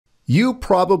You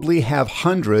probably have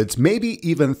hundreds, maybe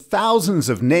even thousands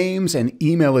of names and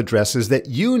email addresses that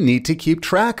you need to keep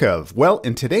track of. Well,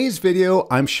 in today's video,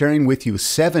 I'm sharing with you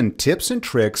 7 tips and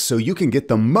tricks so you can get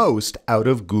the most out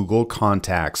of Google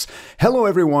Contacts. Hello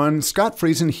everyone, Scott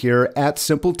Friesen here at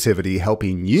Simpletivity,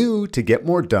 helping you to get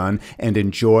more done and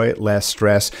enjoy less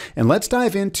stress. And let's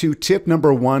dive into tip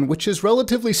number 1, which is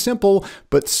relatively simple,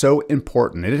 but so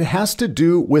important. And it has to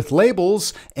do with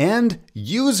labels and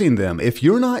using them. If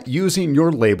you're not using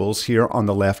your labels here on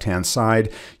the left-hand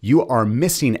side, you are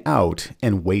missing out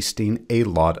and wasting a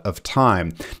lot of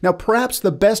time. Now, perhaps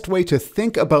the best way to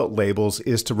think about labels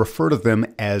is to refer to them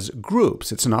as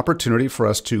groups. It's an opportunity for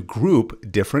us to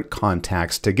group different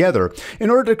contacts together.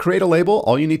 In order to create a label,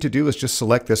 all you need to do is just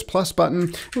select this plus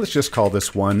button. Let's just call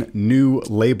this one new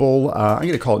label. I'm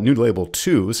going to call it new label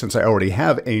 2 since I already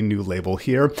have a new label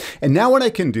here. And now what I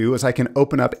can do is I can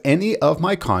open up any of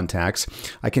my contacts.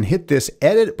 I can hit this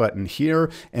edit button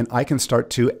here and I can start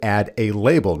to add a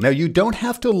label. Now you don't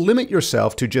have to limit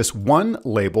yourself to just one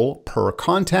label per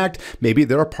contact. Maybe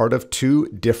they're a part of 2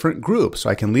 different groups. So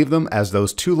I can leave them as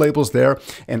those 2 labels there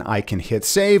and I can hit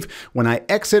save. When I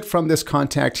exit from this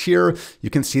contact here, you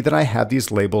can see that I have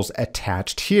these labels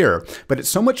attached here. But it's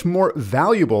so much more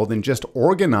valuable than just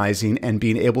organizing and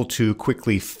being able to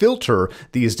quickly filter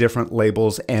these different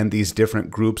labels and these different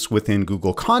groups within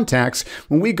Google Contacts.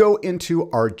 When we go into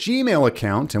our Gmail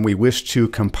account and we wish to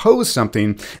compose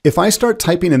something, if I start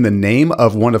typing in the name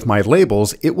of one of my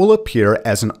labels, it will appear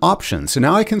as an option. So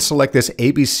now I can select this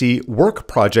ABC work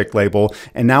project label,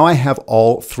 and now I have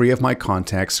all 3 of my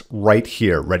contacts right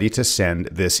here, ready to send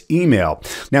this email.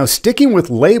 Now, sticking with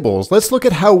labels, let's look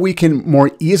at how we can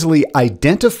more easily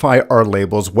identify our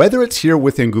labels, whether it's here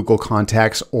within Google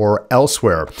Contacts or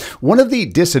elsewhere. One of the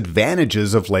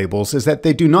disadvantages of labels is that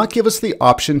they do not give us the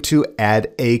option to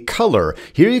add a color.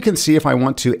 Here you can see if I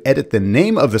want to edit the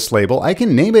name of this label, I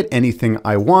can name it anything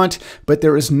I want, but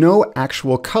there is no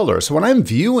actual color. So when I'm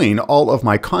viewing all of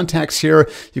my contacts here,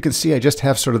 you can see I just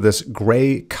have sort of this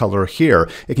gray color here.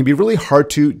 It can be really hard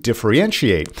to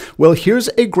differentiate. Well, here's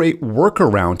a great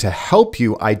workaround to help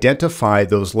you identify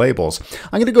those labels.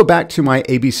 I'm going to go back to my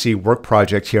ABC work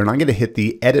project here and I'm going to hit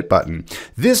the edit button.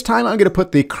 This time I'm going to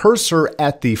put the cursor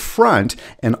at the front,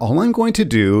 and all I'm going to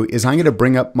do is I'm going to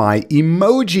bring up my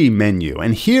emoji menu.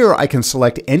 And here I can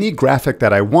select any graphic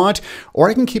that I want, or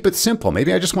I can keep it simple.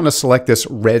 Maybe I just want to select this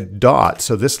red dot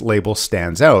so this label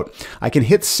stands out. I can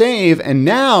hit save, and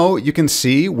now you can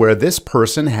see where this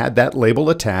person had that label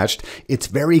attached. It's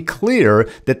very clear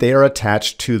that they are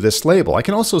attached to this label. I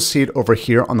can also see it over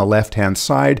here on the left-hand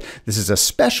side. This is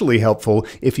especially helpful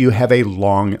if you have a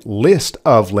long list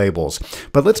of labels.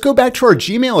 But let's go back to our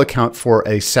Gmail account for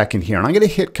a second here, and I'm going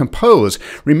to hit compose.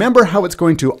 Remember how it's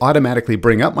going to automatically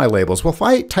bring up my labels? Well, if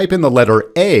I type in the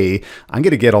letter A, I'm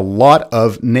going to get a lot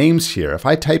of names here. If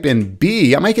I type in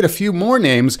B, I might get a few more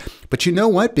names, but you know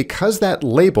what? Because that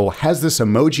label has this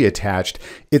emoji attached,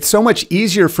 it's so much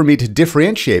easier for me to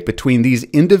differentiate between these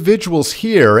individuals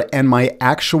here and my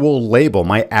actual label,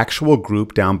 my actual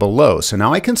group down below. So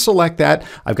now I can select that.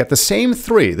 I've got the same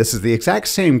 3. This is the exact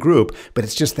same group, but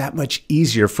it's just that much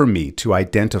easier for me to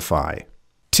identify.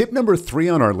 Tip number 3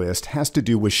 on our list has to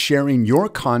do with sharing your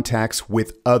contacts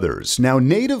with others. Now,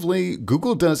 natively,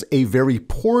 Google does a very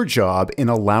poor job in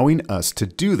allowing us to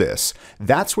do this.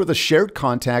 That's where the Shared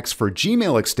Contacts for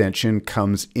Gmail extension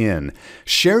comes in.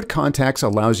 Shared Contacts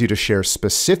allows you to share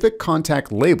specific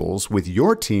contact labels with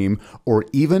your team or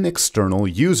even external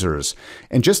users.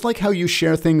 And just like how you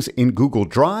share things in Google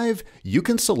Drive, you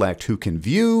can select who can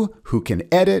view, who can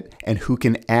edit, and who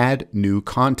can add new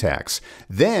contacts.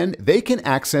 Then they can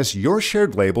access your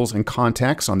shared labels and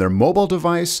contacts on their mobile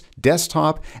device,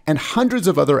 desktop, and hundreds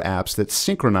of other apps that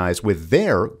synchronize with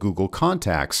their Google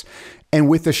Contacts. And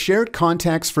with the Shared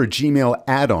Contacts for Gmail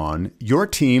add-on, your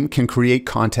team can create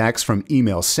contacts from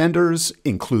email senders,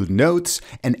 include notes,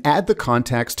 and add the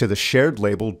contacts to the shared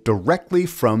label directly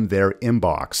from their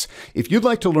inbox. If you'd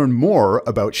like to learn more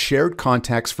about Shared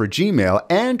Contacts for Gmail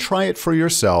and try it for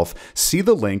yourself, see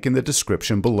the link in the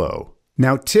description below.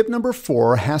 Now, tip number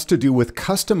 4 has to do with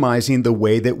customizing the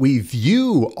way that we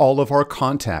view all of our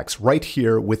contacts right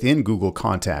here within Google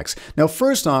Contacts. Now,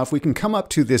 first off, we can come up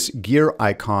to this gear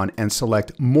icon and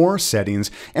select More Settings,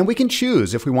 and we can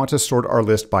choose if we want to sort our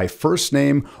list by first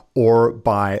name or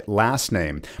by last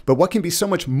name. But what can be so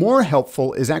much more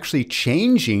helpful is actually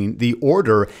changing the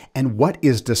order and what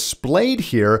is displayed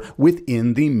here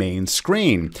within the main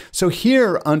screen. So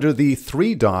here under the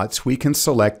 3 dots, we can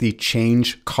select the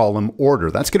Change Column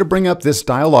order. That's going to bring up this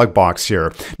dialog box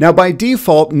here. Now, by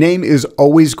default, name is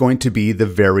always going to be the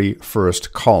very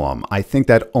first column. I think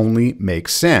that only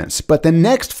makes sense. But the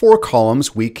next 4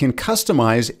 columns we can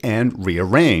customize and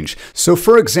rearrange. So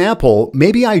for example,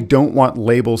 maybe I don't want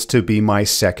labels to be my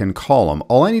second column.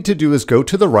 All I need to do is go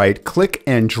to the right, click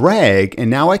and drag, and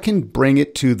now I can bring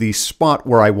it to the spot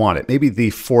where I want it, maybe the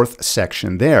 4th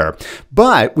section there.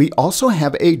 But we also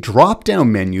have a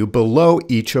drop-down menu below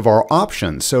each of our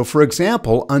options. So for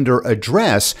example, under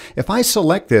address, if I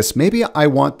select this, maybe I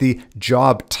want the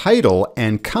job title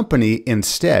and company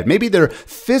instead. Maybe their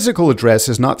physical address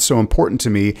is not so important to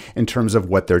me in terms of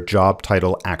what their job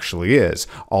title actually is.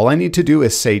 All I need to do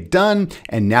is say done,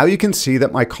 and now you can see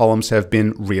that my columns have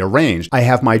been rearranged. I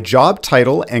have my job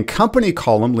title and company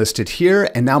column listed here,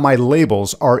 and now my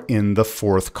labels are in the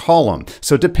 4th column.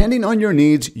 So depending on your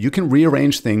needs, you can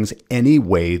rearrange things any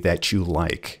way that you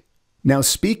like. Now,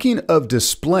 speaking of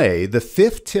display, the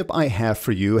 5th tip I have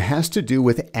for you has to do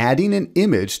with adding an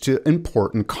image to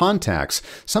important contacts.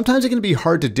 Sometimes it can be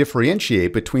hard to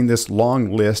differentiate between this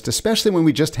long list, especially when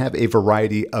we just have a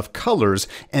variety of colors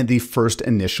and the first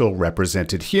initial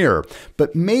represented here.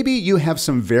 But maybe you have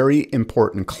some very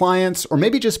important clients, or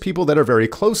maybe just people that are very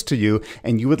close to you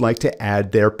and you would like to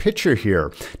add their picture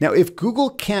here. Now, if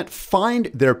Google can't find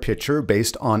their picture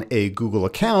based on a Google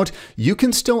account, you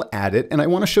can still add it, and I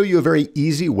want to show you a very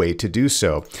easy way to do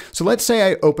so. So let's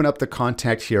say I open up the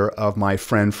contact here of my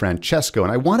friend Francesco, and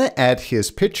I want to add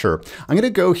his picture. I'm going to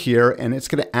go here, and it's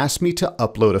going to ask me to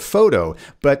upload a photo,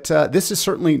 but this is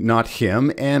certainly not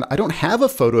him, and I don't have a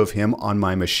photo of him on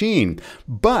my machine,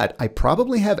 but I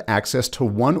probably have access to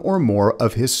one or more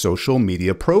of his social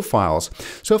media profiles.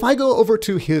 So if I go over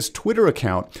to his Twitter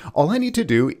account, all I need to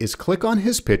do is click on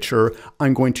his picture.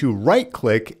 I'm going to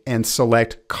right-click and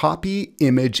select Copy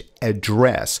Image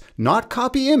Address. Not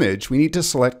copy image, we need to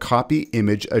select copy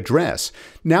image address.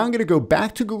 Now I'm going to go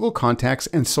back to Google Contacts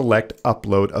and select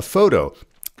upload a photo.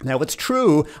 Now, it's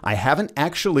true, I haven't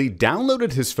actually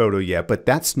downloaded his photo yet, but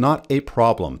that's not a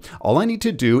problem. All I need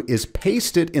to do is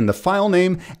paste it in the file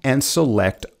name and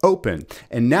select open.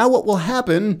 And now what will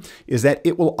happen is that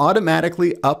it will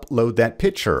automatically upload that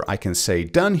picture. I can say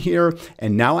done here,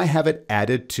 and now I have it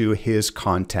added to his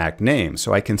contact name.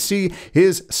 So I can see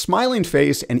his smiling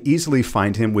face and easily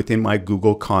find him within my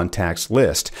Google Contacts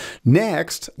list.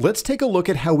 Next, let's take a look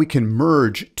at how we can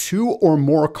merge 2 or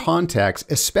more contacts,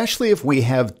 especially if we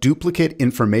have duplicate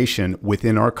information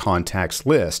within our contacts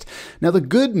list. Now, the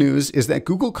good news is that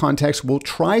Google Contacts will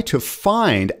try to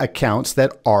find accounts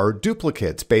that are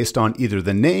duplicates based on either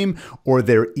the name or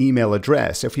their email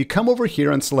address. If you come over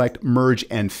here and select Merge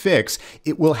and Fix,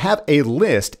 it will have a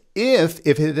list if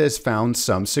it has found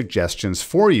some suggestions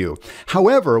for you.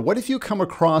 However, what if you come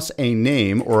across a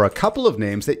name or a couple of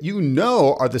names that you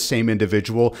know are the same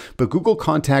individual, but Google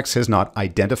Contacts has not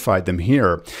identified them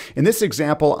here? In this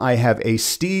example, I have a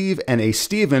Steve and a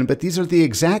Steven, but these are the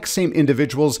exact same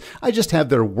individuals. I just have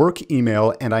their work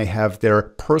email and I have their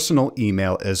personal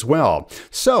email as well.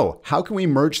 So how can we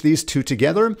merge these two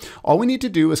together? All we need to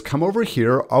do is come over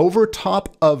here over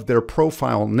top of their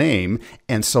profile name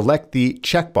and select the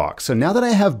checkbox. So now that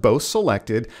I have both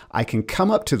selected, I can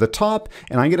come up to the top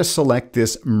and I'm going to select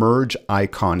this merge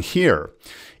icon here.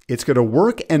 It's going to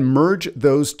work and merge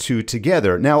those two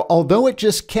together. Now, although it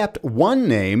just kept one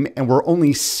name and we're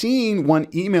only seeing one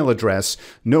email address,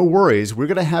 no worries, we're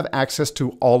going to have access to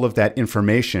all of that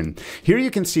information. Here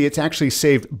you can see it's actually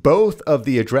saved both of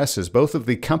the addresses, both of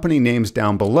the company names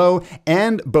down below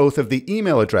and both of the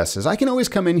email addresses. I can always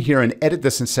come in here and edit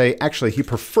this and say, actually, he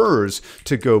prefers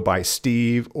to go by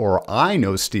Steve, or I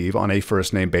know Steve on a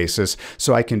first name basis,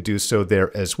 so I can do so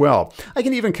there as well. I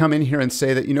can even come in here and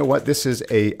say that, you know what, this is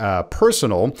a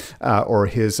personal or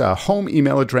his home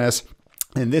email address.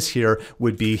 And this here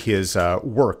would be his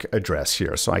work address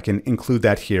here. So I can include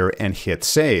that here and hit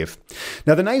save.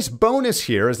 Now, the nice bonus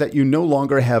here is that you no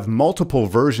longer have multiple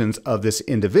versions of this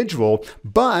individual.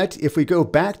 But if we go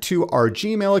back to our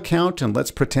Gmail account and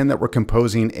let's pretend that we're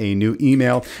composing a new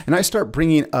email and I start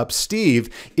bringing up Steve,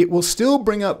 it will still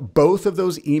bring up both of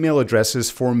those email addresses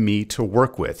for me to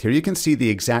work with. Here you can see the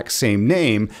exact same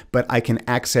name, but I can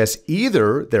access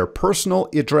either their personal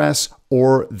address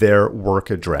or their work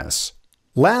address.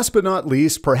 Last but not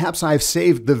least, perhaps I've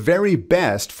saved the very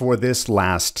best for this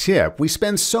last tip. We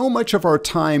spend so much of our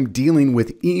time dealing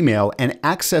with email and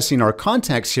accessing our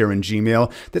contacts here in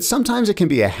Gmail that sometimes it can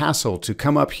be a hassle to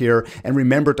come up here and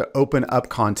remember to open up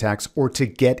contacts or to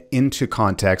get into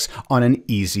contacts on an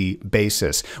easy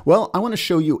basis. Well, I want to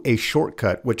show you a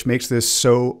shortcut which makes this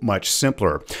so much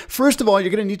simpler. First of all,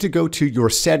 you're going to need to go to your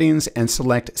settings and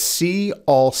select See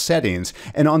All Settings.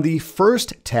 And on the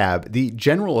first tab, the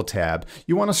General tab,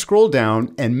 you want to scroll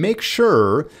down and make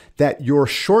sure that your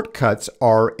shortcuts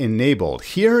are enabled.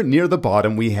 Here near the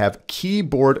bottom, we have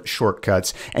keyboard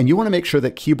shortcuts, and you want to make sure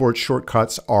that keyboard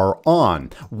shortcuts are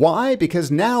on. Why? Because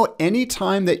now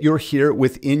anytime that you're here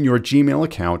within your Gmail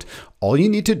account, all you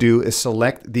need to do is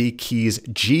select the keys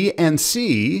G and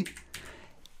C,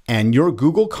 and your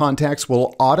Google Contacts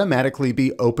will automatically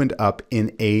be opened up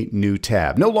in a new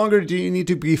tab. No longer do you need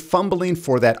to be fumbling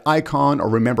for that icon or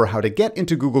remember how to get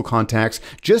into Google Contacts.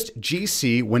 Just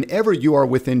GC whenever you are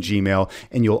within Gmail,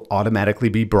 and you'll automatically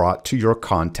be brought to your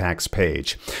Contacts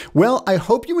page. Well, I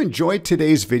hope you enjoyed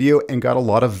today's video and got a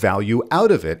lot of value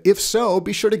out of it. If so,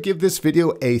 be sure to give this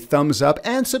video a thumbs up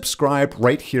and subscribe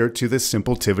right here to the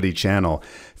Simpletivity channel.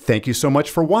 Thank you so much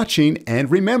for watching,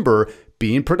 and remember,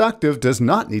 being productive does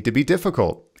not need to be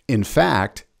difficult. In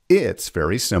fact, it's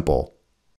very simple.